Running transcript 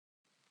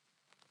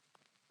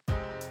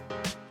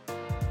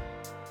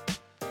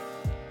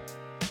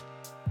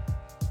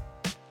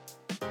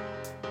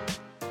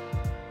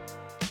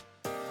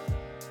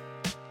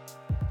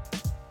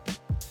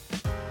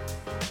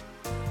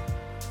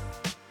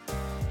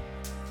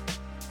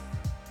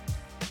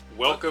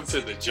Welcome to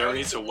the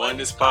Journey to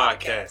Oneness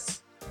podcast.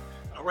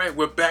 All right,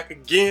 we're back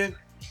again.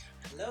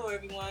 Hello,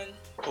 everyone.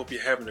 Hope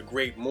you're having a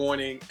great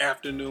morning,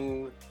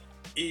 afternoon,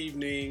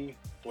 evening,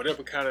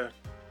 whatever kind of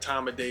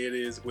time of day it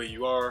is where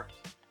you are,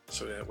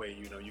 so that way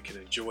you can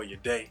enjoy your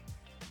day.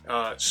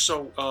 Yes.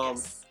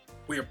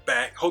 We're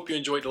back. Hope you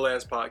enjoyed the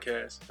last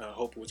podcast.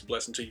 Hope it was a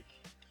blessing to you.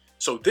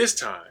 So this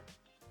time,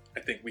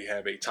 I think we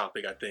have a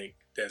topic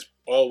that's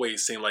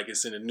always seemed like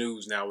it's in the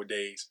news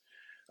nowadays.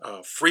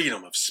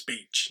 Freedom of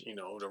speech.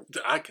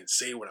 I can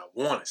say what I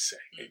want to say.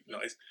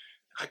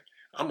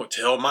 I'm gonna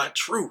tell my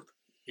truth.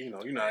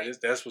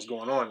 That's what's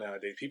going on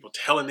nowadays. People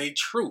telling their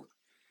truth.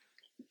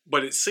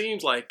 But it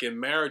seems like in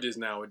marriages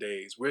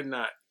nowadays, we're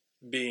not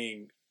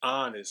being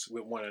honest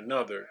with one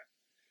another,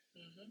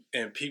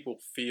 and people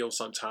feel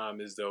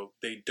sometimes as though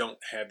they don't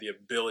have the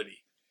ability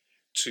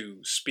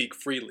to speak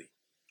freely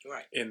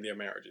in their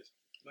marriages.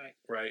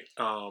 Right.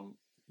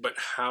 But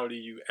how do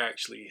you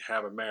actually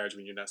have a marriage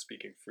when you're not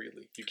speaking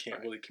freely? You can't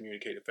really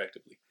communicate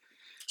effectively.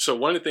 So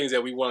one of the things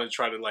that we want to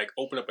try to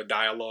open up a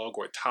dialogue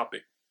or a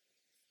topic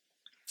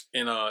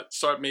and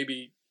start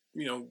maybe,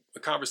 a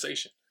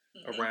conversation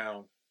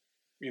around,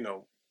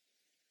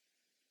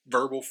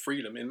 verbal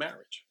freedom in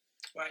marriage.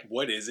 Right.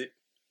 What is it?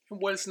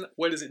 And what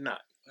is it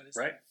not?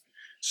 Right. Not?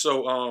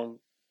 So,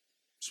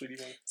 sweetie.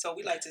 So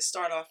we like to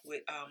start off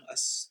with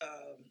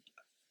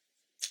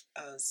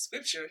a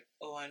scripture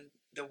on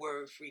the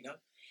word freedom.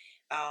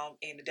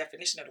 And the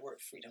definition of the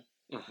word freedom.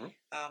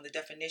 The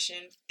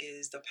definition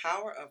is the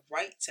power of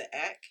right to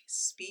act,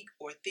 speak,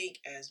 or think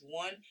as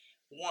one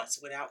wants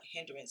without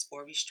hindrance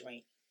or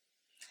restraint.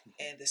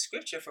 And the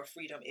scripture for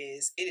freedom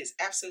is, it is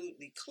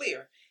absolutely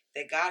clear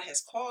that God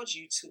has called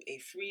you to a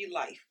free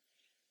life.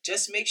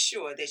 Just make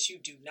sure that you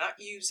do not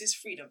use this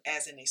freedom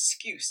as an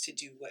excuse to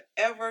do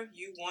whatever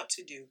you want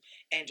to do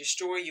and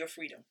destroy your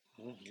freedom.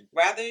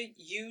 Rather,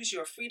 use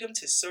your freedom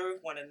to serve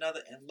one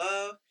another in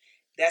love.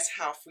 That's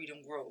how freedom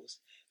grows.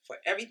 For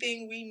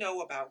everything we know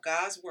about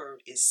God's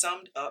word is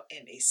summed up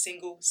in a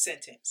single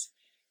sentence.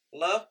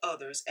 Love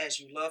others as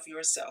you love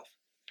yourself.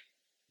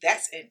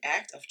 That's an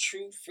act of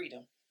true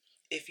freedom.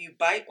 If you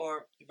bite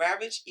or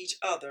ravage each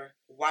other,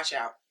 watch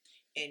out.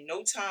 In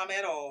no time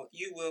at all,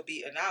 you will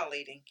be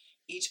annihilating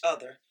each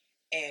other.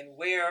 And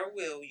where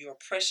will your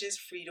precious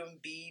freedom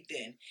be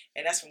then?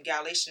 And that's from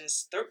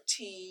Galatians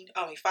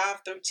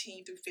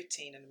 5:13 through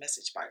 15 in the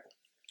Message Bible.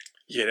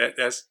 Yeah,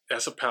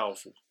 that's a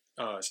powerful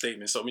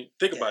statement. So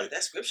think about it.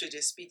 That scripture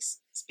just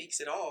speaks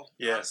it all.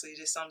 Yeah. Honestly, it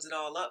just sums it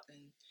all up,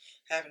 and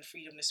having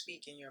freedom to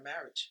speak in your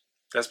marriage.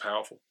 That's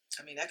powerful.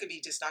 I mean, that could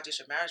be not just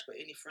your marriage, but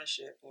any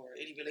friendship or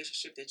any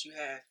relationship that you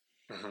have.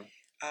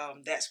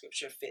 That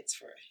scripture fits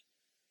for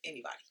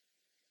anybody.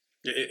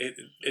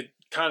 It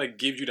kind of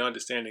gives you the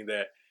understanding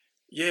that,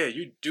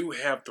 you do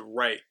have the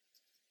right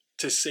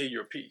to say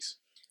your piece.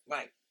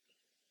 Right.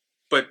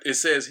 But it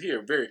says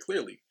here very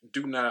clearly,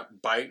 do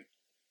not bite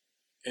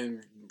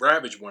and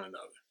ravage one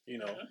another.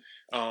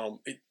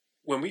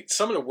 When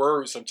some of the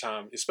words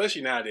sometimes,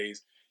 especially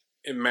nowadays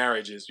in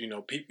marriages,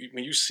 people,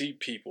 when you see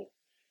people,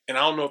 and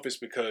I don't know if it's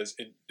because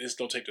this,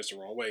 don't take this the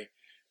wrong way.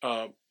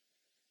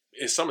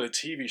 It's some of the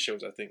TV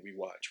shows I think we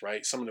watch,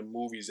 right? Some of the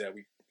movies that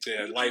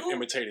life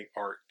imitating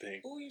art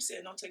thing. Who you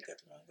said don't take that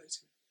the wrong way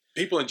too?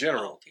 People in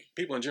general. Oh, okay.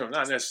 People in general,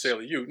 not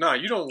necessarily you. No,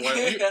 you don't want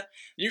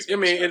I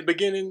mean, in the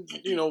beginning,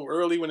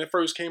 early when it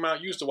first came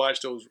out, you used to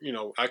watch those,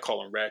 I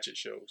call them ratchet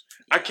shows.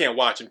 Yeah. I can't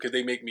watch them because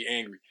they make me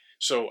angry.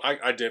 So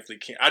I definitely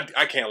can't.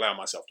 I can't allow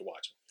myself to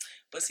watch them.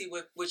 But see,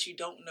 what you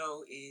don't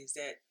know is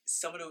that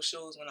some of those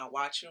shows, when I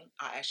watch them,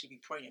 I actually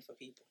be praying for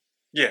people.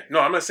 Yeah, no,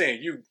 I'm not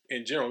saying you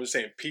in general. I'm just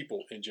saying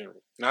people in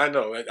general. Now, I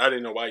know. I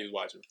didn't know why you was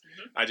watching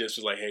them. I just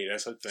was like, hey,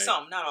 that's a thing.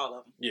 Some, not all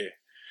of them. Yeah.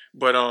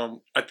 But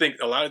I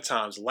think a lot of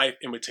times life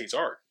imitates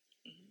art.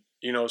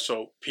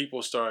 So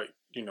people start,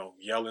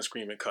 yelling,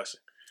 screaming,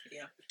 cussing.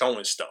 Yeah.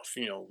 Throwing stuff.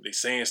 They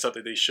saying stuff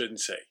that they shouldn't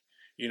say.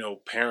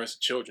 Parents to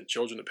children,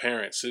 children to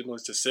parents,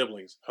 siblings to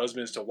siblings,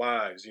 husbands to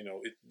wives,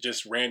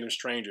 just random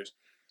strangers.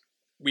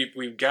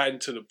 We've gotten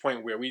to the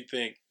point where we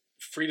think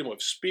freedom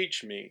of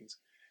speech means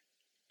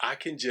I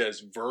can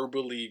just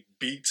verbally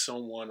beat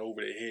someone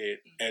over the head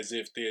as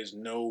if there's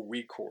no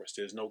recourse,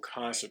 there's no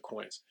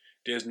consequence,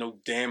 there's no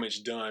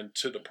damage done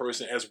to the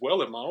person as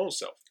well as my own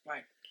self.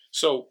 Right.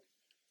 So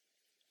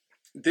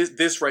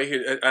this right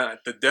here,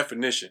 the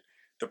definition,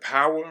 the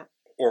power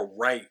or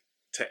right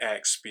to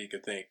act, speak, or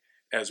think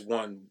as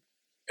one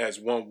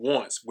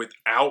wants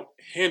without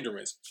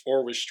hindrance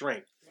or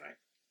restraint. Right.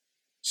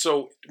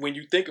 So when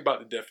you think about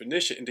the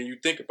definition and then you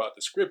think about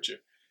the scripture,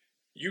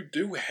 you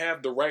do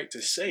have the right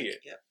to say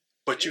it,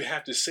 but you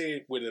have to say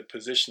it with a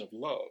position of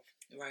love.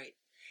 Right.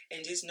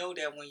 And just know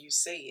that when you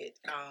say it,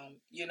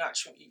 you're not.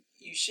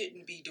 You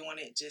shouldn't be doing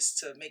it just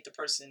to make the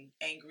person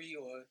angry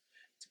or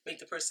to make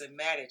the person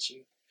mad at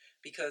you,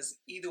 because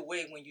either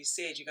way, when you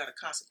say it, you got the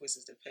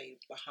consequences to pay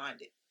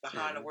behind it,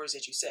 behind the words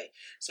that you say.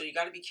 So you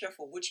got to be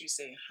careful what you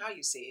say and how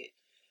you say it,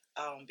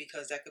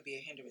 because that could be a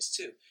hindrance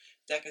too.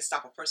 That can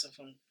stop a person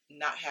from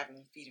not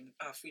having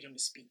freedom to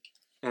speak.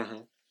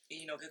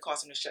 It could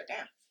cause them to shut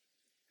down.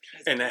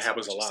 And that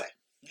happens a lot.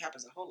 It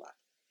happens a whole lot.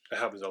 That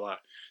happens a lot.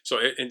 So,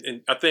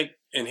 and I think,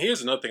 and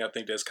here's another thing I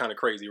think that's kind of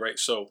crazy, right?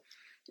 So,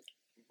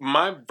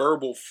 my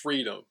verbal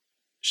freedom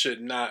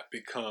should not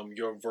become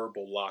your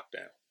verbal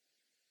lockdown.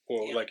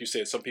 Or, like you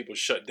said, some people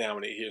shut down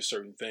when they hear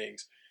certain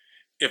things.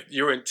 If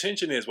your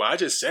intention is, well, I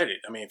just said it.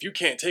 I mean, if you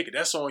can't take it,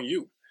 that's on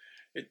you.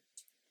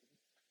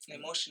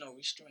 Emotional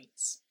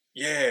restraints.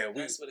 Yeah.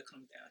 That's what it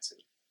comes down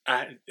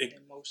to.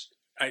 Emotion.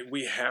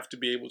 We have to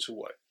be able to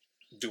what?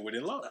 Do it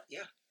in love.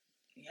 Yeah.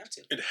 You have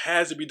to. It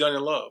has to be done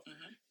in love.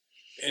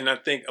 Mm-hmm. And I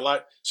think a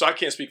lot, so I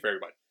can't speak for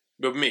everybody,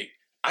 but me,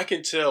 I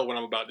can tell when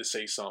I'm about to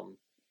say something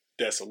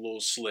that's a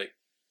little slick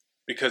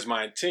because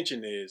my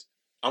intention is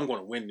I'm going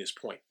to win this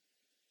point.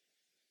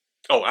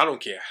 Oh, I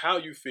don't care how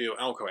you feel.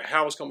 I don't care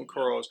how it's coming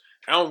across.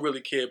 I don't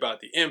really care about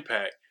the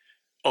impact.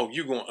 Oh,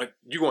 you're going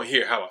to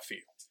hear how I feel.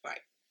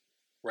 Right.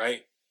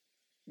 Right?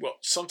 Well,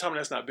 sometimes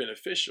that's not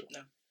beneficial.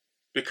 No.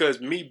 Because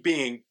me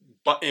being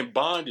in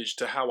bondage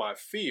to how I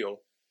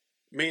feel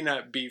may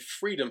not be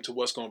freedom to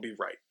what's going to be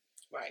right.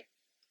 Right.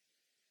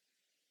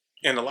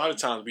 And a lot of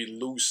times we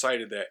lose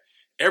sight of that.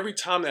 Every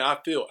time that I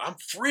feel I'm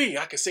free,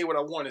 I can say what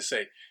I want to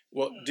say.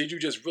 Well, did you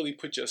just really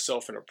put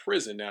yourself in a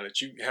prison now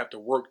that you have to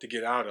work to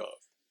get out of?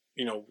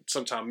 You know,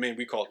 sometimes men,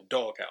 we call it the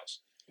doghouse.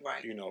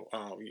 Right. You know,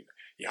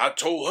 yeah, I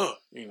told her,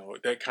 you know,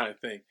 that kind of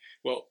thing.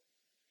 Well,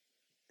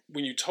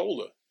 when you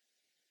told her,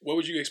 what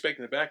was you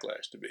expecting the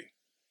backlash to be?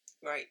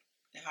 Right.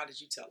 And how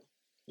did you tell her?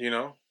 You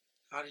know?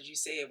 How did you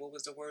say it? What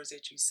was the words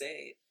that you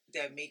said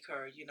that make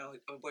her, you know,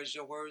 or was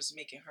your words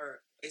making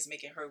her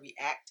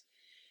react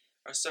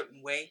a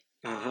certain way?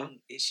 Mm-hmm.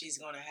 If she's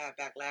going to have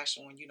backlash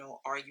on, you know,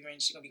 arguing,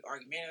 she's going to be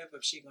argumentative.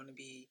 If she's going to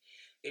be,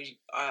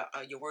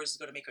 your words is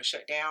going to make her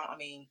shut down. I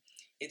mean,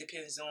 it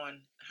depends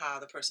on how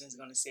the person is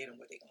going to say it and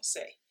what they're going to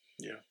say.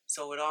 Yeah.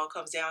 So it all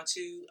comes down to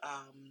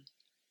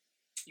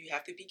you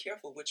have to be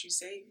careful what you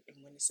say and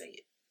when to say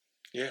it.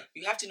 Yeah.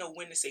 You have to know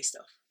when to say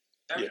stuff.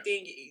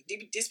 Everything,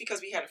 just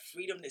because we had a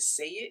freedom to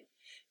say it,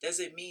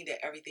 doesn't mean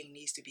that everything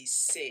needs to be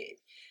said.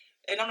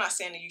 And I'm not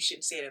saying that you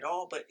shouldn't say it at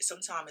all, but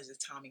sometimes it's the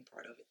timing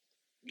part of it.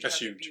 That's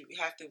huge. You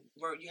have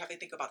to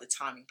think about the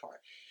timing part.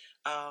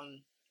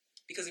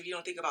 Because if you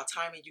don't think about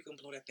timing, you can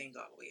blow that thing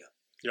all the way up.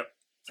 Yep.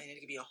 And it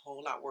could be a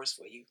whole lot worse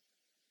for you.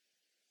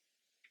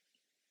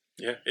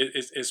 Yeah,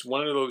 it's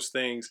one of those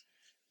things.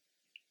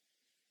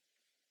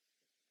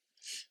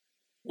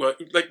 Well,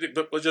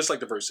 just like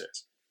the verse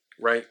says,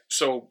 right?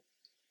 So,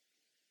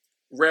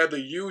 rather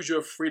use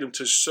your freedom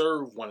to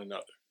serve one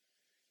another.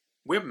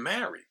 We're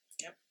married.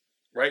 Yep.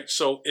 Right?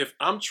 So if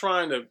I'm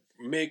trying to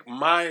make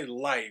my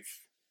life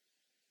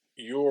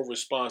your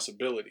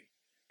responsibility,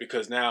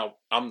 because now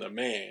I'm the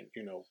man,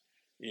 you know,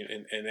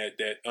 and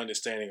that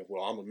understanding of,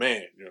 well, I'm a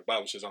man, you know, the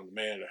Bible says I'm the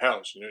man of the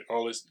house. You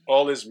know,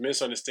 all this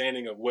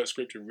misunderstanding of what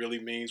scripture really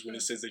means when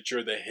it says that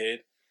you're the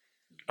head.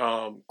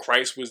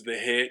 Christ was the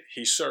head,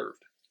 he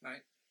served.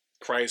 Right.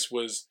 Christ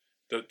was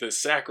the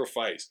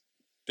sacrifice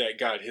that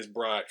got his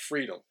bride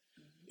freedom.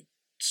 Mm-hmm.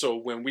 So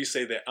when we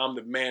say that I'm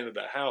the man of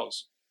the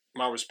house,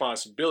 my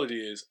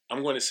responsibility is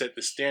I'm going to set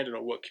the standard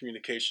on what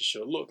communication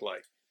should look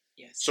like.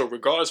 Yes. So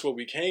regardless of where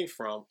we came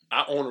from,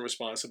 I own a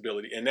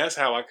responsibility. And that's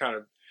how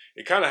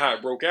how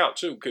it broke out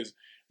too. Because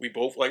we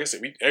both, like I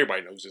said,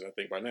 everybody knows this, I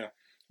think by now.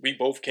 We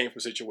both came from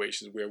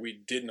situations where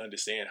we didn't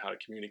understand how to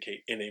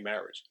communicate in a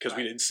marriage because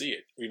we didn't see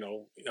it. You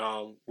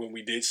know, when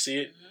we did see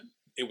it,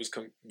 it was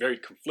very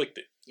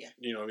conflicted. Yeah.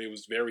 You know, it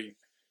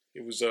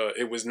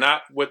was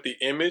not what the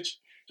image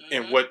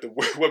and what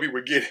we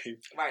were getting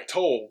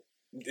told.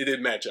 It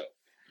didn't match up.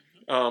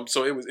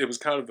 So it was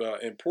kind of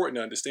important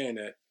to understand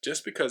that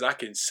just because I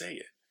can say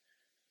it,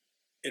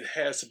 it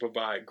has to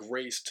provide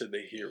grace to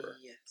the hearer.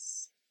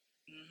 Yes.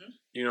 Mm-hmm.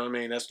 You know what I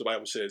mean? That's what the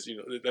Bible says. You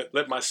know,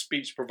 let my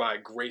speech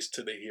provide grace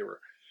to the hearer.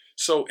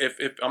 So if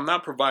I'm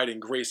not providing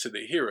grace to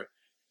the hearer,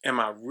 am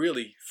I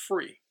really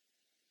free?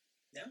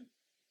 No.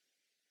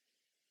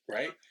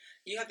 Right.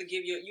 You have to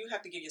give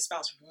your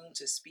spouse room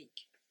to speak,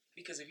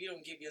 because if you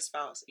don't give your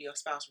spouse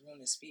room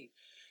to speak,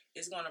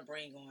 it's going to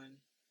bring on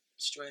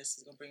stress.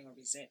 It's going to bring on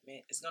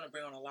resentment. It's going to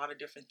bring on a lot of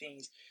different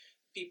things.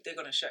 People, they're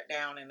going to shut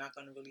down and not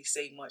going to really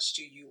say much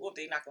to you, or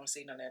they're not going to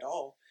say nothing at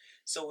all.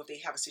 So if they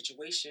have a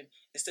situation,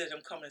 instead of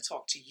them coming to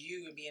talk to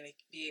you and be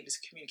able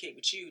to communicate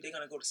with you, they're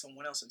going to go to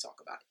someone else and talk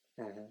about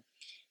it. Mm-hmm.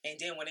 And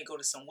then when they go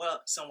to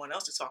someone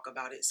else to talk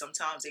about it,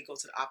 sometimes they go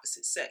to the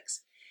opposite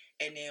sex.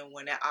 And then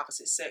when that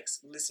opposite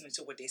sex, listening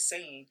to what they're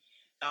saying,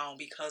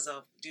 because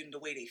of the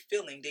way they're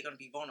feeling, they're going to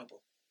be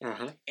vulnerable.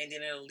 Mm-hmm. And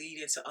then it'll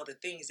lead into other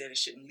things that it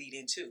shouldn't lead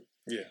into.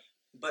 Yeah.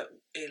 But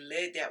it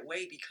led that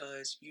way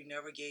because you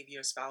never gave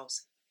your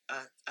spouse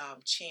a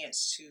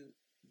chance to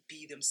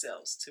be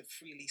themselves, to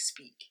freely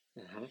speak,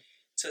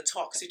 to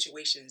talk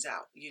situations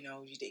out. You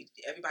know,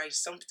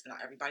 not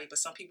everybody, but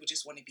some people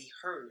just want to be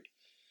heard.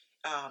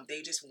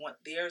 They just want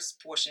their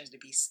portions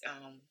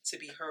to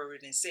be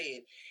heard and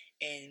said,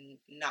 and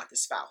not the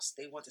spouse.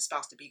 They want the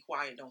spouse to be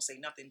quiet, don't say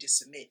nothing, just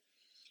submit.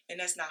 And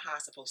that's not how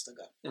it's supposed to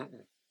go.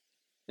 Mm-mm.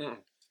 Mm-mm.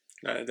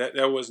 Now,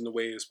 that wasn't the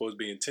way it was supposed to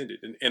be intended.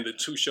 And the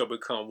two shall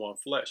become one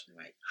flesh.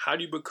 Right. How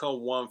do you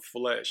become one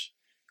flesh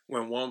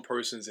when one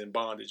person's in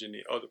bondage and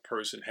the other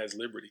person has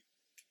liberty?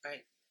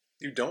 Right.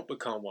 You don't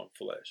become one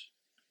flesh.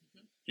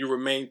 Mm-hmm. You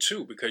remain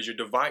two because you're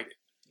divided.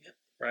 Yep.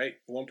 Right?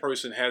 One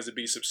person has to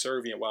be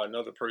subservient while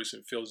another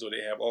person feels as though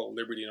they have all the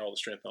liberty and all the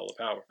strength and all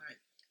the power. Right.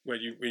 When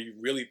you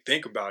really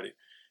think about it,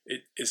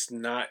 it's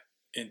not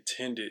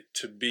intended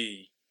to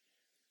be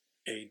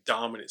a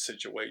dominant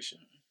situation.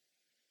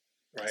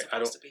 Mm-hmm. Right? I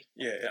don't.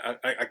 Yeah,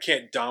 I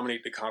can't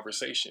dominate the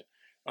conversation.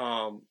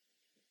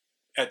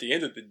 At the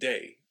end of the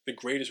day, the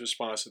greatest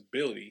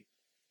responsibility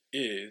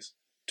is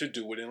to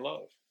do it in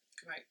love.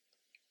 Right.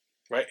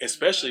 Right?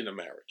 Especially in a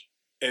marriage.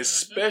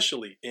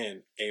 Especially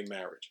in a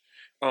marriage.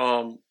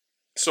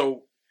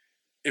 So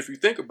if you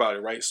think about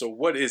it, right? So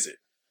what is it?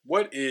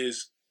 What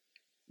is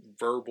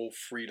verbal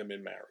freedom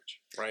in marriage?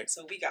 Right?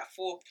 So we got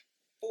four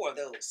of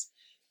those.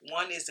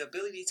 One is the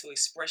ability to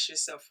express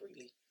yourself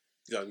freely.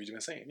 Yeah, we just been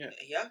saying, yeah.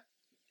 Yeah.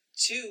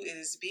 Two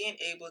is being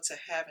able to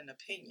have an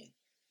opinion.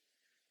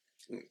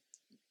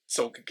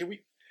 So can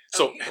we?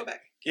 So you go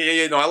back.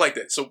 Yeah. No, I like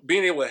that. So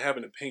being able to have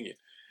an opinion.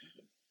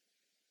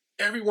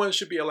 Everyone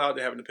should be allowed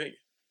to have an opinion.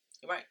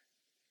 Right.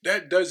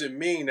 That doesn't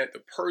mean that the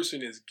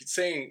person is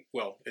saying,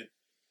 well,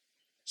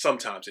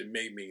 sometimes it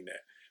may mean that,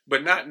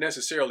 but not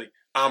necessarily.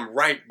 I'm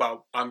right,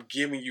 but I'm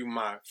giving you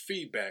my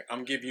feedback.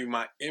 I'm giving you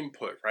my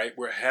input. Right.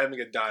 We're having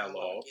a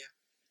dialogue,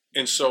 yeah.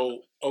 And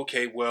so,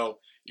 okay, well,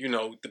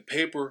 the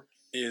paper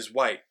is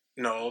white.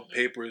 No, the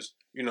paper is,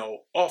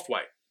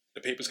 off-white. The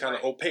paper's kind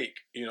of opaque,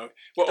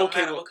 Well, don't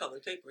matter what color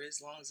the paper is,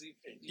 as long as you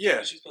do what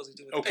you're supposed to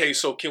do with the paper.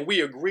 So can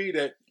we agree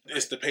that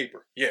it's the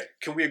paper? Yeah.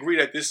 Can we agree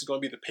that this is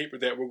going to be the paper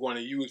that we're going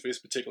to use for this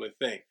particular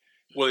thing?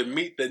 Will it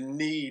meet the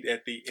need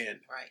at the end?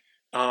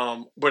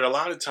 Right. But a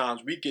lot of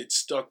times we get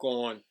stuck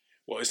on,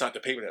 well, it's not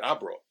the paper that I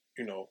brought.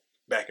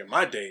 Back in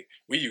my day,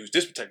 we used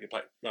this particular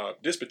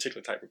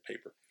type of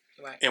paper.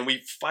 Right. And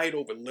we fight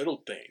over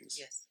little things.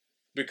 Yes.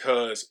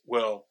 Because,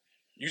 well,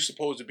 you're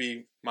supposed to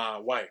be my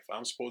wife.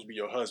 I'm supposed to be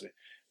your husband.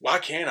 Why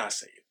can't I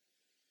say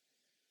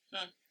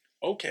it?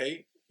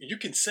 Okay, you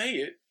can say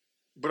it,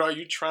 but are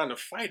you trying to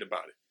fight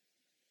about it?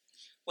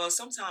 Well,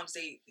 sometimes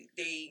they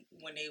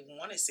when they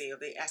want to say it,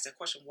 they ask the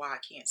question why I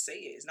can't say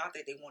it. It's not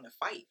that they want to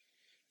fight.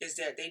 It's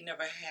that they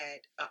never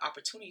had an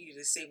opportunity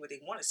to say what they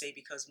want to say,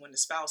 because when the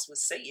spouse would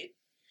say it,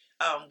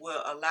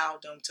 will allow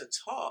them to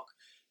talk,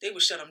 they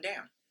would shut them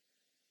down.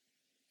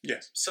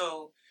 Yes.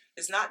 So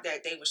it's not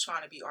that they was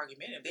trying to be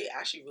argumentative. They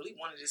actually really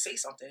wanted to say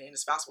something, and the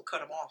spouse would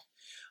cut them off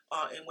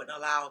and wouldn't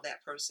allow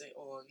that person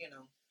or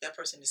that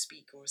person to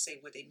speak or say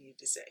what they needed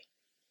to say.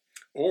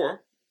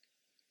 Or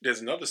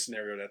there's another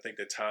scenario that I think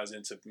that ties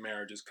into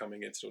marriages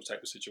coming into those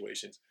type of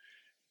situations.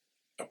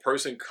 A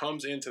person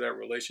comes into that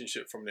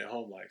relationship from their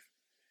home life,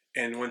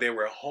 and when they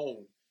were at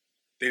home,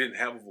 they didn't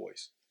have a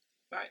voice.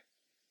 Right.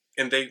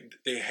 And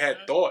they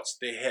had thoughts,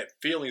 they had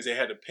feelings, they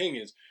had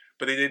opinions,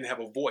 but they didn't have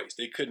a voice.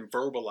 They couldn't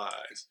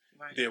verbalize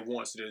their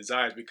wants, their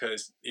desires,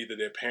 because either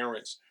their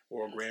parents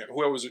or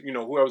whoever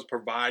was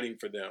providing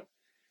for them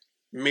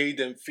made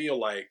them feel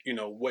like,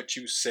 what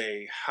you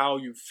say, how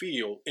you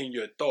feel in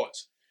your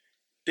thoughts,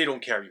 they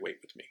don't carry weight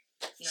with me.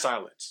 No.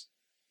 Silence.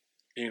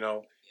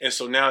 And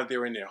so now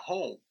they're in their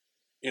home.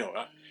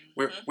 I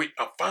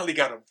finally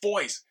got a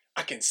voice.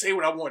 I can say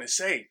what I want to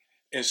say.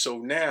 And so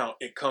now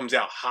it comes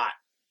out hot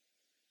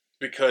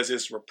because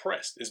it's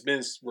repressed. It's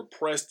been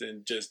repressed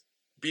and just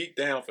beat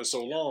down for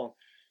so long.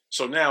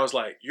 So now it's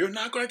like, you're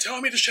not going to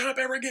tell me to shut up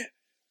ever again.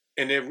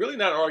 And they're really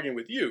not arguing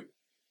with you.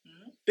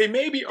 Mm-hmm. They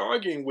may be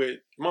arguing with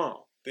mom.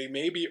 They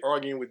may be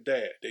arguing with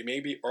dad. They may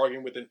be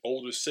arguing with an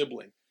older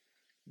sibling.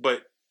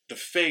 But the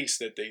face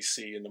that they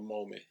see in the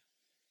moment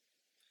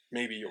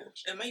may be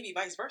yours. It may be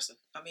vice versa.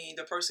 I mean,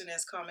 the person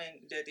that's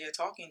coming, that they're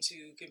talking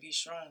to, can be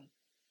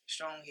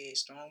strong-headed,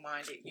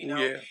 strong-minded.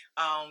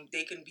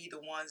 They can be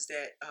the ones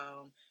that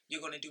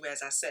you're going to do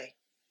as I say.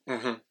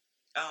 Mm-hmm.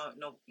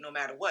 No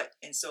matter what.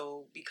 And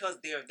so because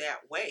they're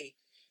that way,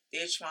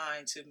 they're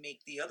trying to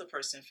make the other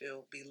person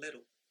feel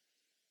belittled,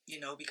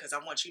 because I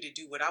want you to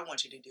do what I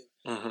want you to do.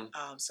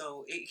 Mm-hmm.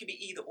 So it could be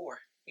either or,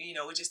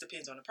 it just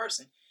depends on the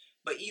person.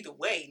 But either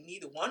way,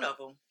 neither one of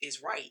them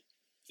is right,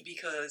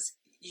 because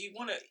you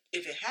want to,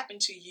 if it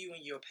happened to you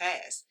in your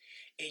past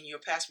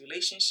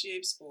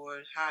relationships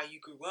or how you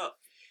grew up,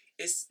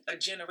 it's a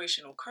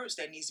generational curse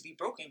that needs to be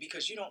broken,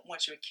 because you don't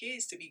want your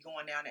kids to be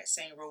going down that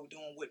same road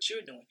doing what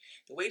you're doing.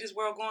 The way this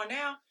world going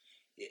now,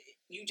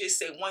 you just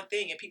say one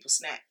thing and people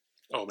snap.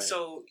 Oh, man.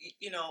 So,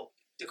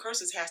 the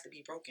curses has to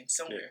be broken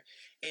somewhere.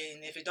 Yeah.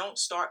 And if it don't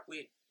start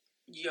with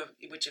your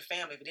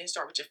family, if it didn't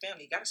start with your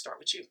family, you got to start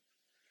with you.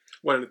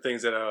 One of the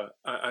things that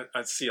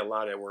I see a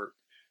lot at work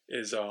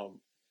is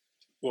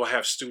we'll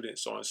have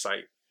students on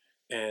site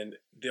and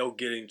they'll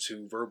get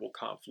into verbal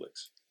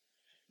conflicts.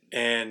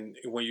 And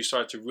when you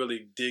start to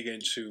really dig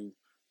into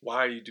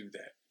why you do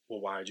that,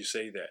 well, why did you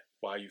say that?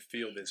 Why you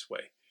feel this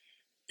way?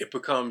 It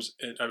becomes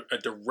a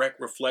direct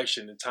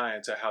reflection and tie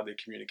into how they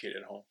communicate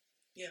at home.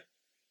 Yeah.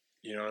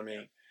 You know what I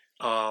mean?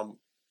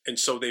 And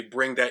so they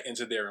bring that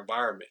into their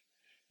environment.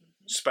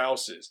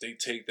 spouses, they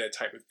take that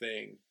type of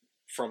thing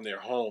from their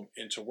home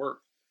into work.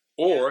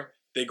 Or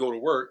they go to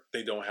work,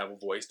 they don't have a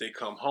voice. They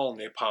come home,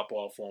 they pop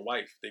off on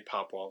wife, they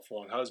pop off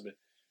on husband,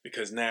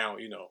 because now,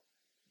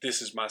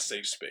 this is my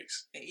safe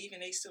space. And even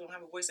they still don't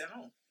have a voice at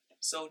home.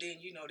 So then,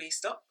 they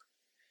stuck.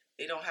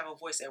 They don't have a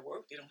voice at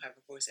work. They don't have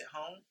a voice at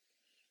home.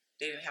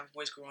 They didn't have a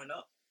voice growing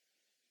up.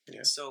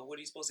 Yeah. So what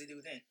are you supposed to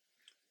do then?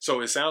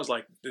 So it sounds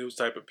like those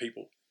type of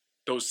people,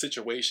 those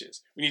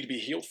situations, we need to be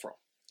healed from.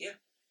 Yeah.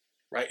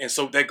 Right? And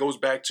so that goes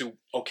back to,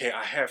 okay,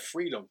 I have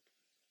freedom,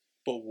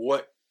 but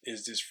what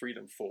is this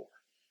freedom for?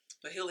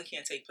 But healing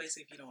can't take place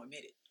if you don't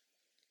admit it.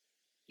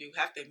 You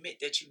have to admit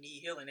that you need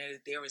healing,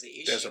 that there is an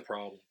issue. That's a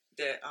problem.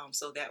 That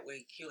so that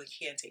way healing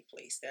can take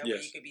place. That way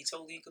you can be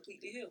totally and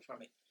completely healed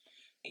from it.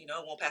 It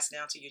won't pass it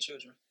down to your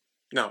children.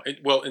 No,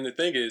 and the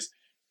thing is,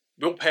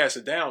 we'll pass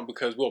it down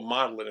because we'll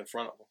model it in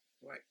front of them.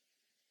 Right.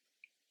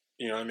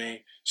 You know what I mean?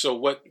 So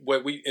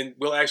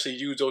we'll actually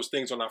use those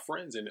things on our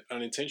friends and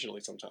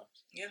unintentionally sometimes.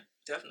 Yeah,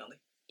 definitely.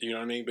 You know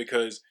what I mean?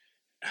 Because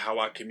how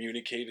I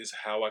communicate is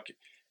how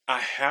I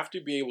have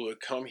to be able to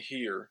come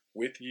here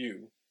with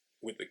you,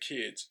 with the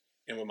kids,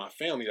 and with my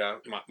family,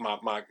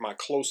 my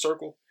close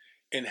circle,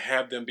 and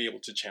have them be able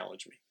to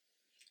challenge me.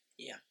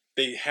 Yeah.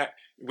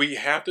 We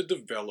have to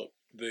develop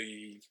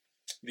the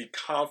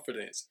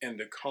confidence and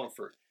the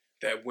comfort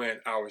that when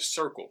our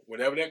circle,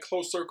 whatever that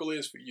close circle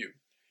is for you,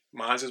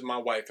 mine is my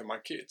wife and my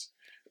kids,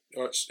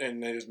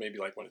 and there's maybe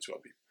like 1 or 2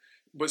 other people,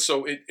 but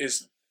so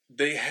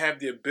they have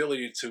the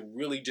ability to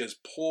really just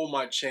pull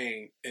my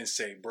chain and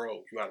say,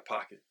 bro, you're out of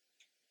pocket.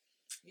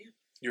 Yeah.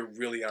 You're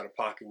really out of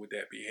pocket with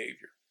that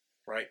behavior,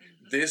 right?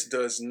 Mm-hmm. This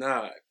does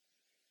not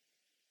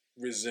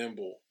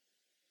resemble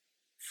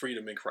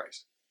freedom in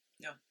Christ.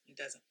 No, it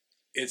doesn't.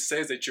 It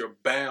says that you're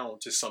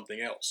bound to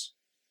something else,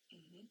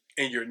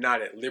 and you're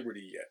not at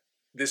liberty yet.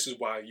 This is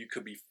why you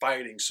could be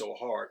fighting so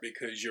hard,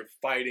 because you're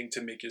fighting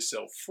to make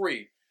yourself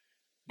free,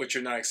 but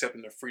you're not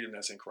accepting the freedom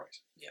that's in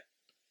Christ. Yeah,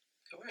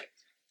 correct.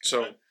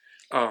 So,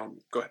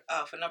 go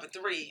ahead. For number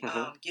 3,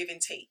 give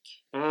and take.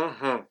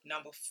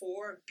 Number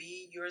 4,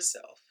 be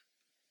yourself.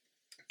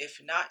 If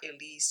not, it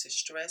leads to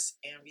stress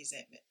and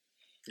resentment.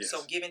 Yes.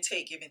 So give and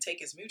take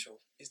is mutual.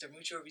 It's the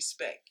mutual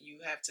respect.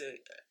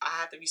 I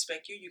have to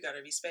respect you. You got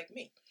to respect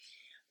me.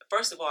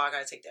 First of all, I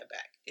got to take that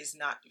back. It's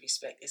not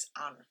respect. It's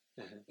honor.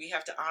 We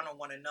have to honor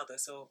one another.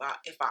 So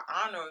if I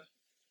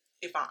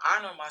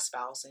honor my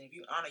spouse, and if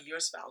you honor your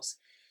spouse,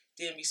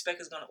 then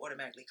respect is going to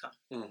automatically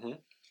come.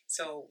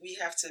 So we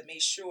have to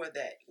make sure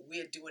that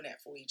we're doing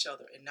that for each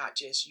other, and not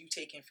just you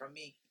taking from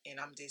me and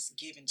I'm just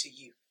giving to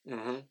you.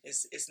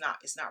 It's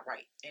not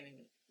right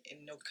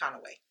in no kind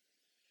of way.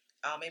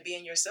 And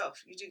being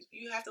yourself,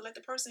 you have to let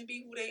the person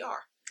be who they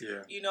are.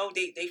 Yeah.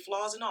 They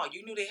flaws and all.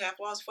 You knew they had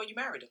flaws before you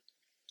married them.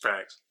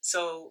 Facts.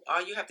 So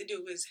all you have to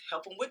do is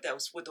help them with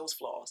those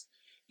flaws.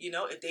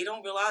 If they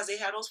don't realize they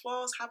have those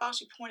flaws, how about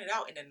you point it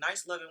out in a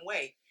nice, loving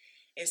way,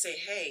 and say,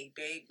 "Hey,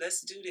 babe, let's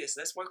do this.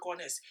 Let's work on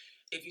this."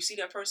 If you see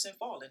that person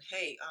falling,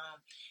 hey,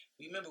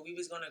 remember we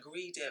was gonna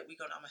agree that I'm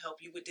gonna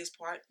help you with this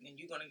part, and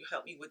you're gonna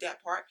help me with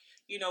that part.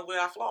 With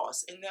our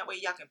flaws, and that way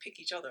y'all can pick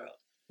each other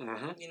up.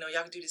 Y'all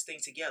can do this thing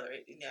together.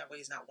 In that way,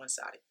 it's not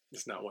one-sided.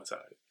 It's not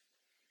one-sided,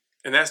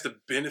 and that's the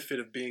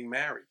benefit of being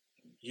married.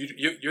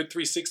 Your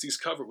 360s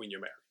covered when you're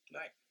married.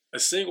 Right. A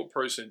single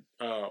person,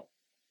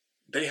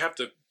 they have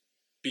to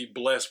be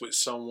blessed with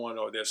someone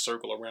or their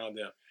circle around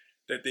them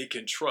that they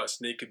can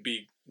trust, and they could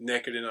be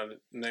naked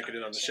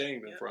and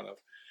unashamed in front of.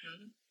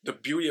 The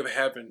beauty of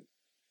having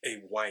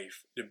a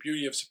wife, the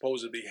beauty of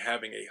supposedly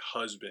having a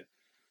husband,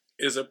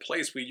 is a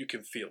place where you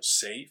can feel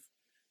safe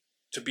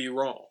to be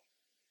wrong,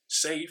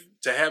 safe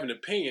to have an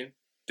opinion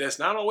that's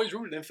not always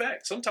rooted in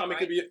fact. Sometimes it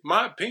could be,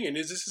 my opinion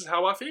is this is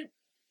how I feel.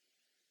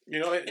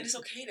 And it's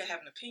okay to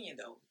have an opinion,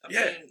 though. I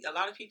mean, a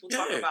lot of people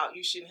talk about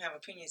you shouldn't have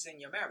opinions in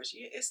your marriage.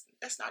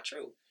 That's not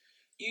true.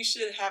 You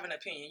should have an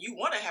opinion. You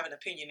want to have an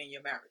opinion in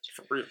your marriage.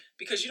 For real.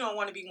 Because you don't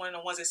want to be one of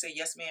the ones that say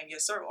yes ma'am,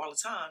 yes sir all the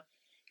time,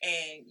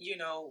 and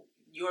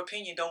your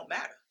opinion don't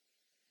matter.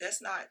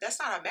 That's not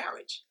a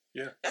marriage.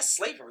 Yeah. That's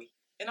slavery.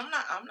 And I'm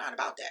not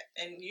about that.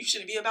 And you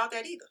shouldn't be about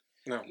that either.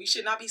 No. You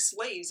should not be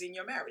slaves in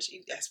your marriage.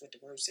 That's what the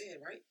word said,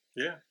 right?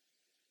 Yeah.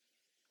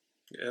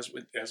 That's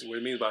what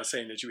it means by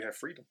saying that you have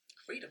freedom.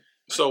 Freedom.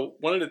 Right. So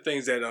one of the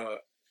things that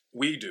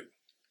we do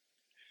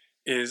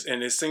is,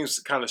 and it seems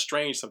kind of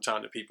strange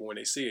sometimes to people when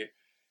they see it,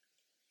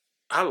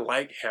 I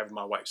like having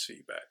my wife's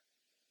feedback.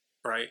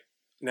 Right?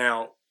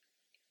 Now,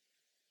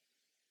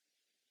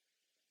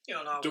 you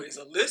don't always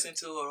listen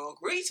to it or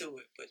agree to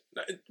it,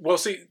 but well,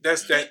 see,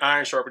 that's that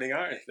iron sharpening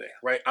iron thing,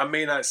 right? I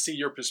may not see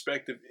your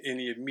perspective in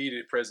the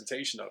immediate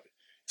presentation of it.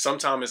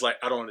 Sometimes it's like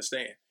I don't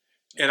understand,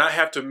 and I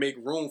have to make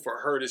room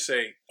for her to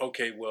say,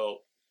 "Okay, well,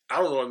 I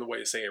don't know another way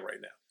to say it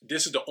right now.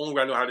 This is the only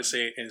way I know how to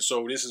say it, and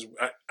so this is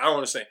I don't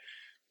understand."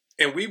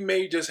 And we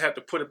may just have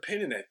to put a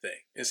pin in that thing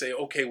and say,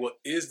 "Okay, well,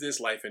 is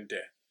this life and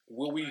death?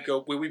 Will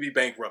we be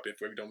bankrupt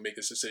if we don't make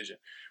this decision?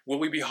 Will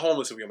we be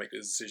homeless if we don't make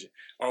this decision?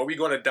 Are we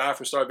going to die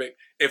from starvation?"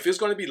 If it's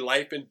going to be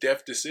life and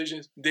death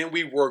decisions, then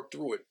we work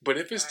through it. But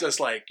if it's just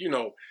like,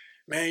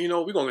 Man,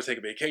 we're going to take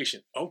a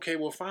vacation. Okay,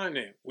 well, fine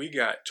then. We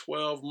got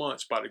 12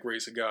 months by the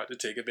grace of God to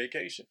take a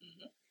vacation.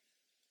 Mm-hmm.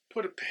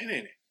 Put a pin in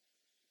it.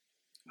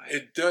 Right.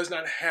 It does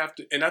not have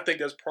to. And I think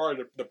that's part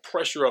of the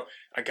pressure of,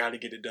 I got to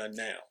get it done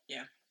now.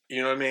 Yeah.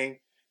 You know what I mean?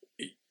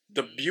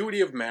 The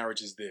beauty of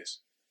marriage is this.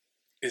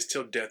 Is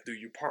till death do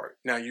you part.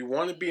 Now, you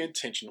want to be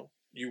intentional.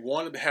 You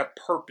want to have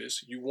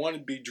purpose. You want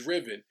to be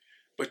driven.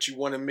 But you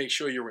want to make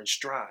sure you're in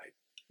stride.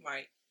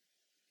 Right.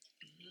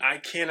 I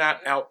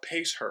cannot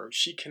outpace her.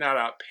 She cannot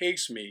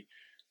outpace me,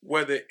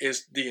 whether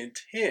it's the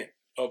intent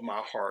of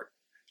my heart.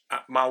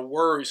 My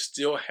words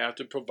still have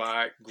to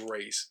provide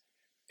grace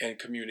and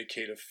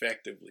communicate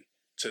effectively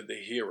to the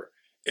hearer.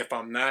 If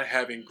I'm not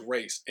having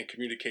grace and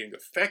communicating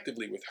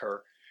effectively with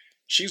her,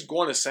 she's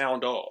going to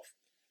sound off.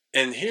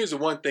 And here's the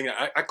one thing,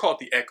 I call it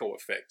the echo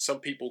effect. Some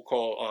people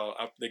call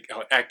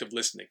active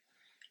listening.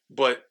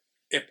 But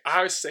if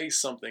I say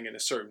something in a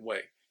certain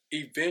way,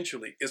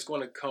 eventually it's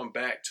going to come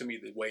back to me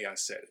the way I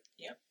said it.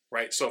 Yep.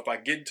 Right? So if I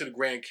get into the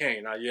Grand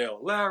Canyon, I yell,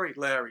 Larry,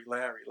 Larry,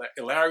 Larry,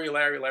 Larry,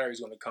 Larry, Larry's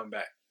going to come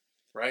back.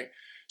 Right?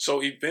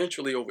 So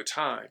eventually over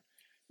time,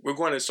 we're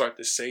going to start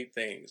to say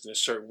things in a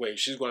certain way.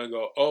 She's going to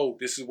go, oh,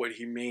 this is what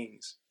he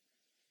means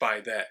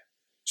by that.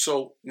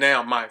 So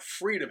now my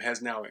freedom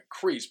has now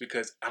increased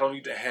because I don't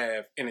need to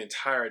have an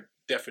entire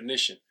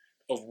definition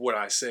of what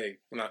I say.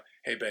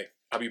 Hey, babe,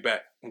 I'll be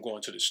back. I'm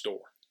going to the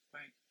store.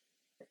 Right.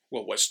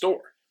 Well, what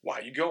store? Why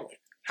are you going?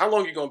 How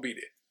long are you going to be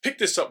there? Pick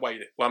this up while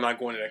you're there. Well, I'm not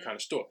going to that kind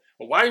of store.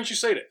 Well, why didn't you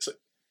say that?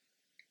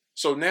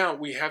 So now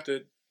we have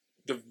to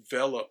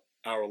develop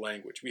our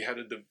language. We have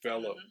to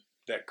develop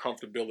that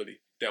comfortability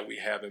that we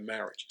have in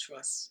marriage.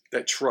 Trust.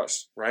 That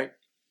trust, right?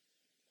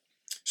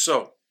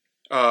 So,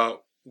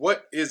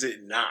 what is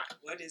it not?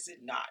 What is it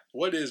not?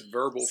 What is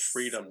verbal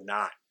freedom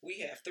not? We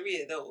have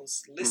 3 of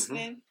those.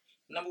 Listening.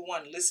 Number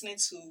 1, listening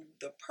to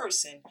the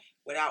person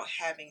without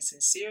having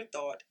sincere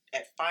thought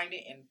at finding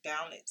a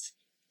balanced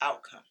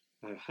outcome.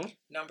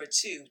 Number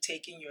 2,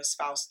 taking your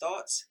spouse's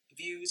thoughts,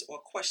 views, or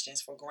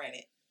questions for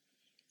granted.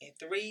 And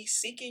 3,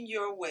 seeking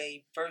your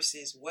way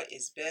versus what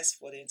is best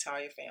for the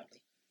entire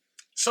family.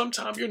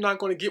 Sometimes you're not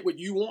going to get what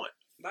you want.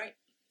 Right.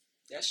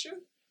 That's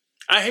true.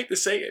 I hate to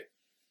say it.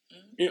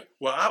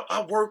 Well,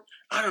 I worked,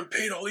 I done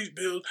paid all these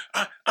bills.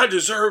 I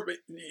deserve it.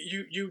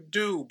 You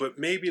do, but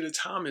maybe the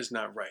time is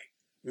not right.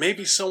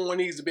 Maybe someone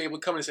needs to be able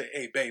to come and say,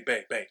 hey, babe,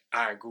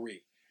 I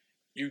agree.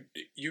 You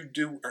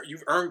do,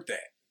 you've earned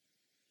that.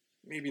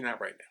 Maybe not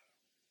right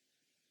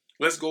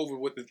now. Let's go over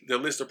what the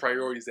list of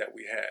priorities that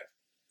we have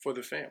for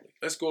the family.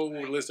 Let's go over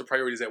the list of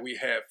priorities that we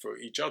have for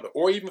each other,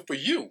 or even for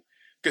you.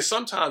 Because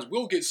sometimes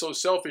we'll get so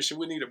selfish and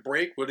we need a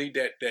break. We'll need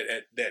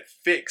that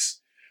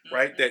fix,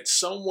 right? That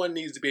someone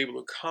needs to be able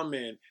to come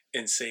in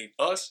and save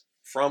us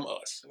from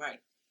us. Right.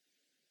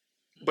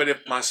 But if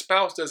my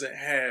spouse doesn't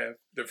have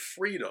the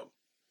freedom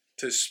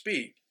to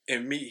speak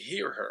and me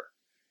hear her,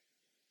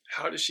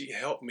 how does she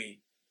help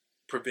me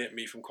prevent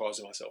me from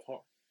causing myself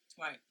harm?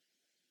 Right.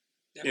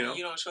 That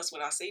you don't trust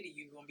what I say to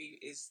you gonna be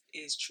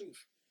is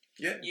truth.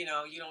 Yeah. You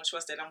don't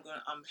trust that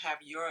I'm have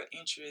your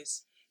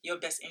interest, your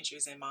best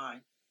interest in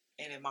mind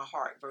and in my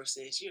heart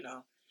versus,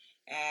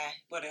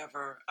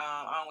 whatever.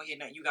 I don't want to hear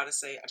nothing you gotta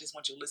say. I just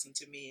want you to listen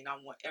to me and I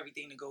want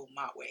everything to go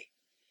my way.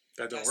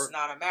 That's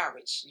not a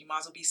marriage. You might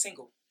as well be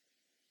single.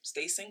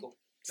 Stay single.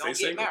 Don't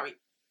get married.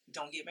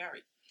 Don't get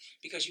married.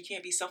 Because you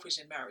can't be selfish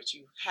in marriage.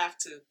 You have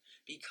to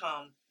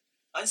become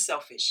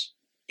unselfish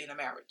in a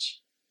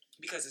marriage.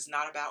 Because it's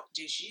not about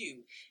just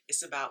you.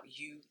 It's about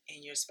you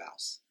and your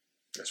spouse.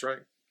 That's right.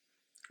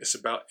 It's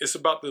about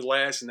the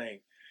last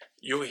name.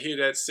 You'll hear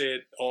that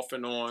said off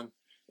and on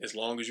as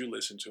long as you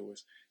listen to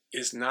us.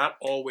 It's not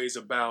always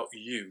about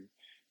you.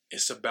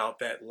 It's about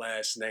that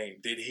last name.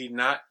 Did he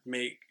not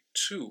make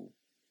 2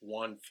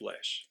 one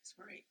flesh? That's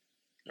right.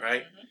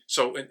 Right?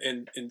 So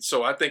and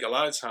so I think a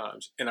lot of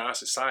times in our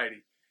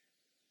society,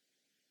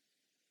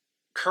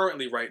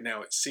 currently right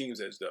now, it seems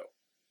as though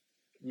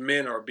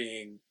men are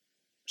being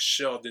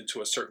shoved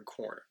into a certain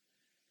corner.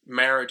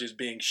 Marriage is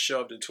being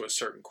shoved into a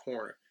certain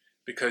corner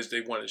because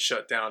they want to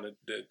shut down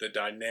the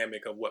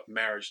dynamic of what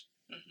marriage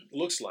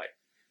looks like.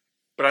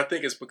 But I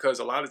think it's because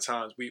a lot of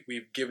times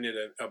we've given it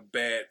a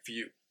bad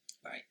view.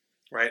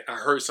 Right. I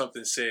heard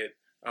something said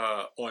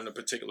on a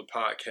particular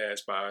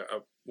podcast by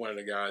one of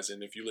the guys,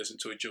 and if you listen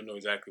to it, you'll know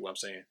exactly what I'm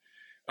saying.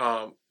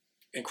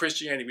 In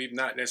Christianity, we've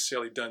not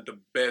necessarily done the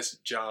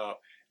best job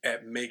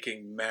at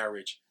making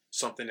marriage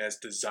something that's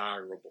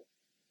desirable.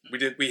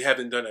 We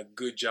haven't done a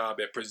good job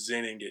at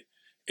presenting it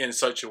in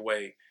such a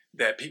way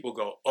that people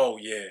go, oh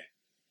yeah,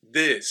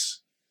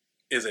 this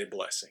is a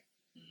blessing.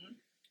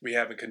 We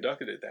haven't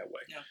conducted it that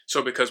way. Yeah.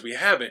 So because we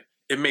haven't,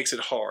 it makes it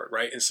hard,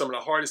 right? And some of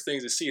the hardest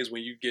things to see is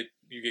when you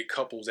get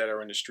couples that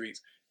are in the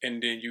streets,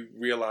 and then you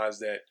realize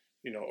that,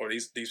 or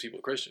these people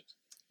are Christians.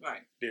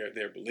 Right.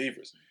 They're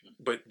believers.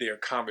 But their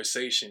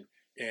conversation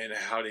and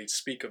how they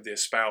speak of their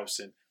spouse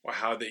or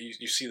how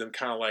you see them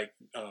kind of like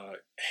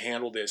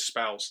handle their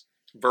spouse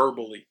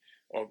verbally,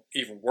 or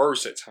even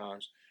worse at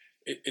times,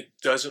 it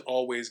doesn't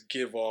always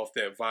give off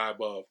that vibe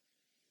of,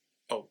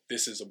 oh,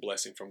 this is a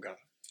blessing from God.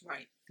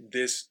 Right.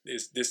 this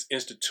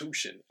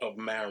institution of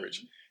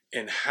marriage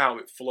and how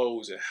it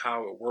flows and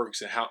how it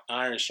works and how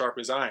iron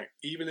sharpens iron,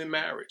 even in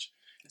marriage,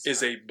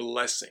 is a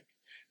blessing.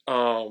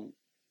 The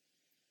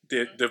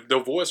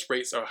divorce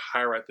rates are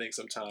higher, I think,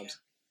 sometimes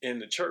in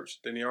the church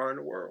than they are in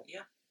the world.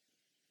 Yeah,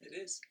 it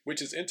is.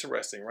 Which is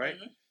interesting, right?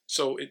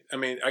 So,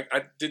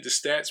 I did the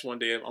stats one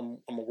day. I'm going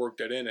to work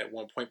that in at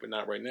one point, but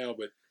not right now.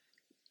 But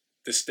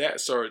the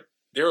stats are,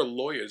 they're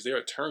lawyers, they're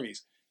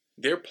attorneys.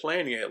 They're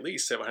planning at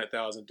least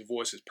 700,000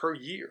 divorces per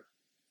year.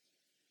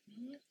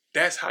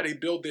 That's how they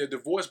build their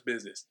divorce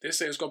business. They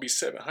say it's going to be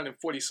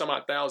 740 some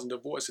odd thousand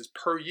divorces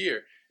per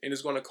year. And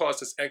it's going to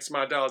cost us X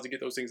amount of dollars to get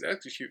those things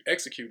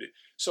executed.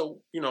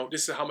 So,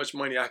 this is how much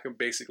money I can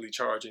basically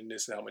charge, and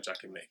this is how much I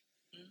can make.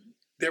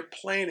 They're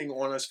planning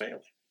on us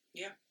failing.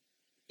 Yeah.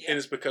 And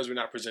it's because we're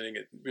not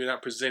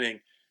presenting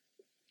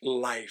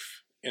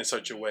life in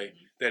such a way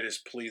that is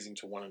pleasing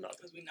to one another.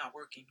 Because we're not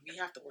working. We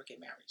have to work in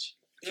marriage.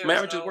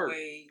 Marriage There's is no work.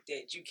 way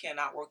that you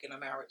cannot work in a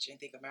marriage and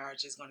think a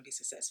marriage is going to be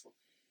successful.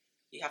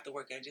 You have to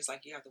work at it just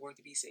like you have to work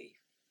to be saved.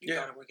 You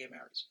got to work in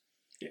marriage.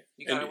 Yeah.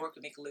 You got to work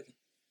to make a living.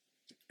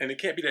 And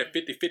it can't be that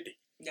 50-50.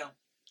 No.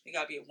 It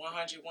got to be a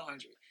 100-100.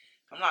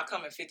 I'm not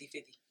coming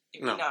 50-50.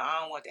 No. I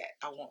don't want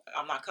that.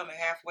 I'm not coming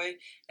halfway,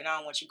 and I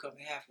don't want you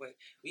coming halfway.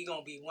 We're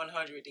going to be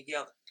 100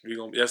 together.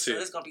 That's it. So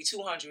it's going to be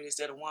 200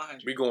 instead of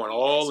 100. We're going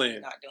all in. We're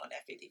not doing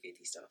that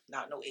 50-50 stuff.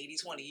 Not no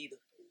 80-20 either.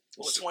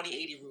 Or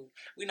 20-80 rule.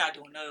 We're not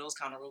doing none of those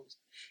kind of rules.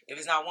 If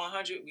it's not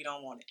 100, we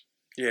don't want it.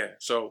 Yeah.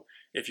 So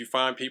if you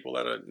find people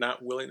that are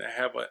not willing to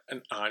have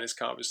an honest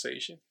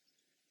conversation,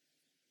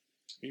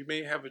 you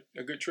may have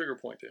a good trigger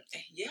point there.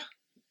 Yeah.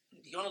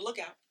 You're on the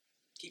lookout.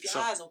 Keep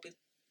your eyes open.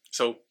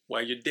 So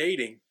while you're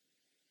dating,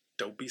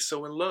 don't be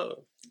so in love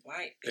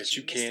that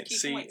you can't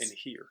see points. and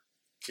hear.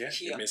 Yeah,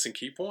 you're missing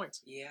key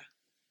points. Yeah.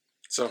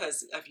 So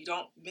because if you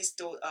don't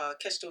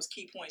catch those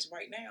key points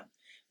right now,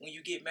 when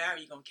you get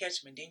married, you're going to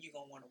catch them, and then you're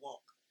going to want to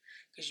walk.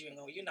 Because you're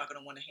not going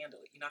to want to handle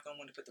it. You're not going to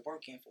want to put the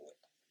work in for it.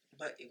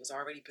 But it was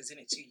already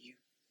presented to you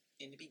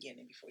in the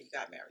beginning before you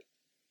got married.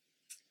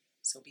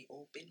 So be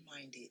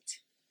open-minded.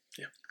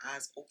 Yeah.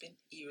 Eyes open,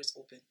 ears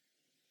open.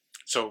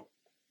 So,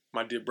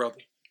 my dear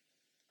brother,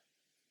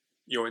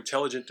 your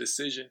intelligent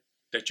decision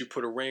that you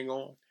put a ring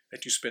on,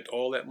 that you spent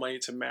all that money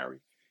to marry,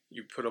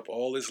 you put up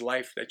all this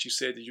life that you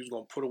said that you was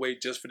going to put away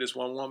just for this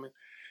one woman,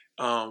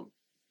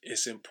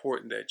 it's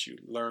important that you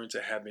learn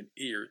to have an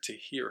ear to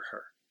hear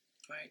her.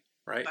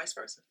 Right? Vice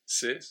versa.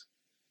 Sis,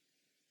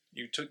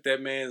 you took that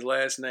man's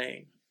last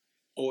name,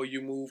 or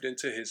you moved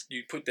into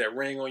you put that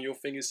ring on your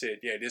finger and said,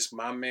 yeah, this is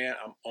my man.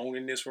 I'm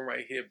owning this one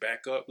right here.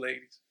 Back up,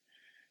 ladies.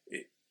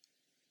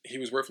 He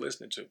was worth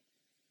listening to.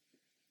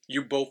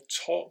 You both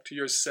talked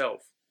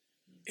yourself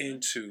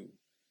into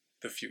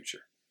the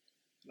future.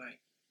 Right.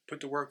 Put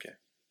the work in.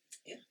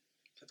 Yeah.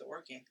 Put the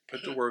work in.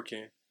 Put the work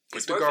in.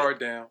 Put the guard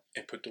down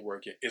and put the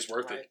work in. It's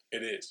worth it.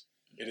 It is.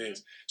 It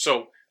is.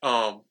 So,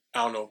 I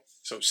don't know.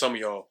 So some of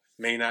y'all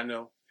may not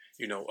know,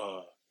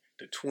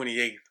 the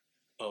 28th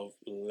of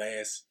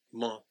last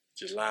month,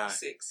 July.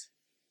 26.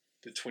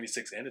 The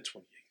 26th and the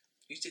 28th.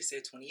 You just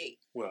said 28.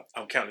 Well,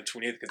 I'm counting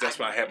 28th because that's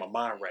why I had my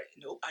mind right.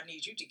 Nope, I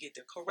need you to get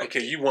the correct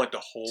Okay, you want the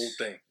whole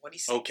thing.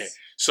 26. Okay,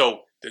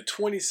 so the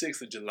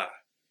 26th of July,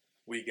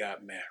 we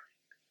got married.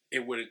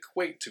 It would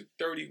equate to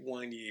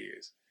 31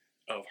 years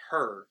of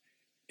her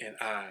and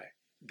I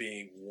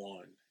being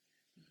one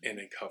in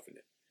a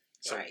covenant.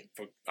 So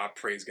I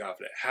praise God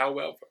for that.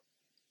 However,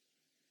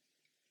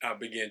 I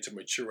began to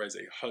mature as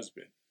a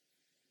husband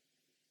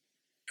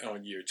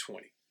on year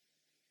 20.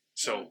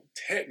 So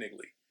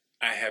technically,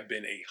 I have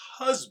been a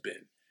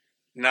husband,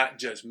 not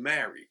just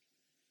married,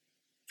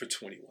 for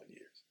 21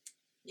 years.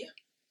 Yeah,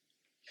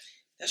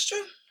 that's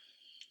true.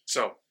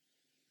 So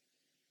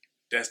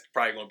that's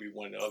probably going to be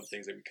one of the other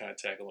things that we kind of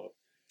tackle on.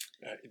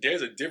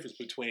 There's a difference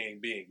between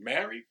being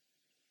married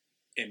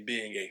and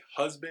being a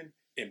husband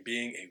and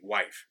being a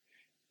wife.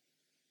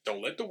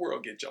 Don't let the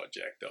world get y'all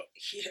jacked up.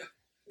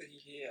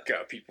 Yeah.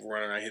 Got people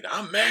running around here.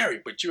 I'm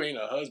married, but you ain't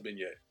a husband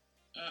yet.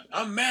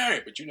 I'm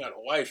married, but you're not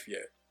a wife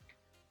yet.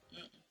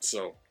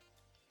 So,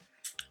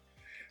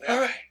 all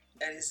right.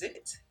 That is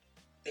it.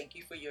 Thank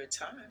you for your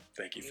time.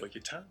 Thank you for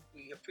your time.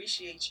 We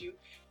appreciate you.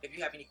 If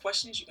you have any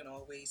questions, you can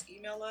always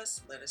email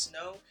us. Let us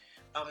know.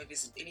 If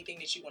it's anything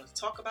that you want to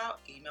talk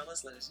about, email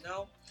us. Let us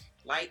know.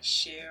 Like,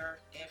 share,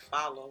 and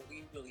follow.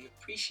 We really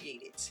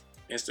appreciate it.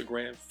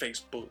 Instagram,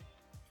 Facebook.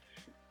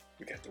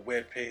 We got the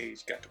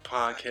webpage, got the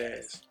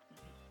podcast.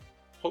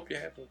 Hope you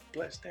have a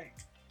blessed day.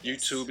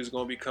 Yes. YouTube is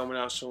going to be coming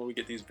out soon. We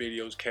get these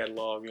videos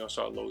cataloged.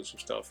 Start loading some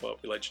stuff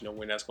up. We let you know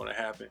when that's going to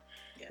happen.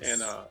 Yes.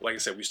 And like I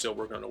said, we're still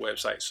working on the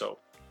website. So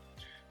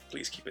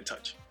please keep in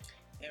touch.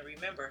 And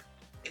remember,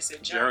 it's a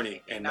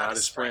journey and not a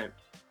sprint.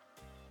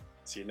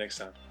 See you next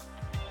time.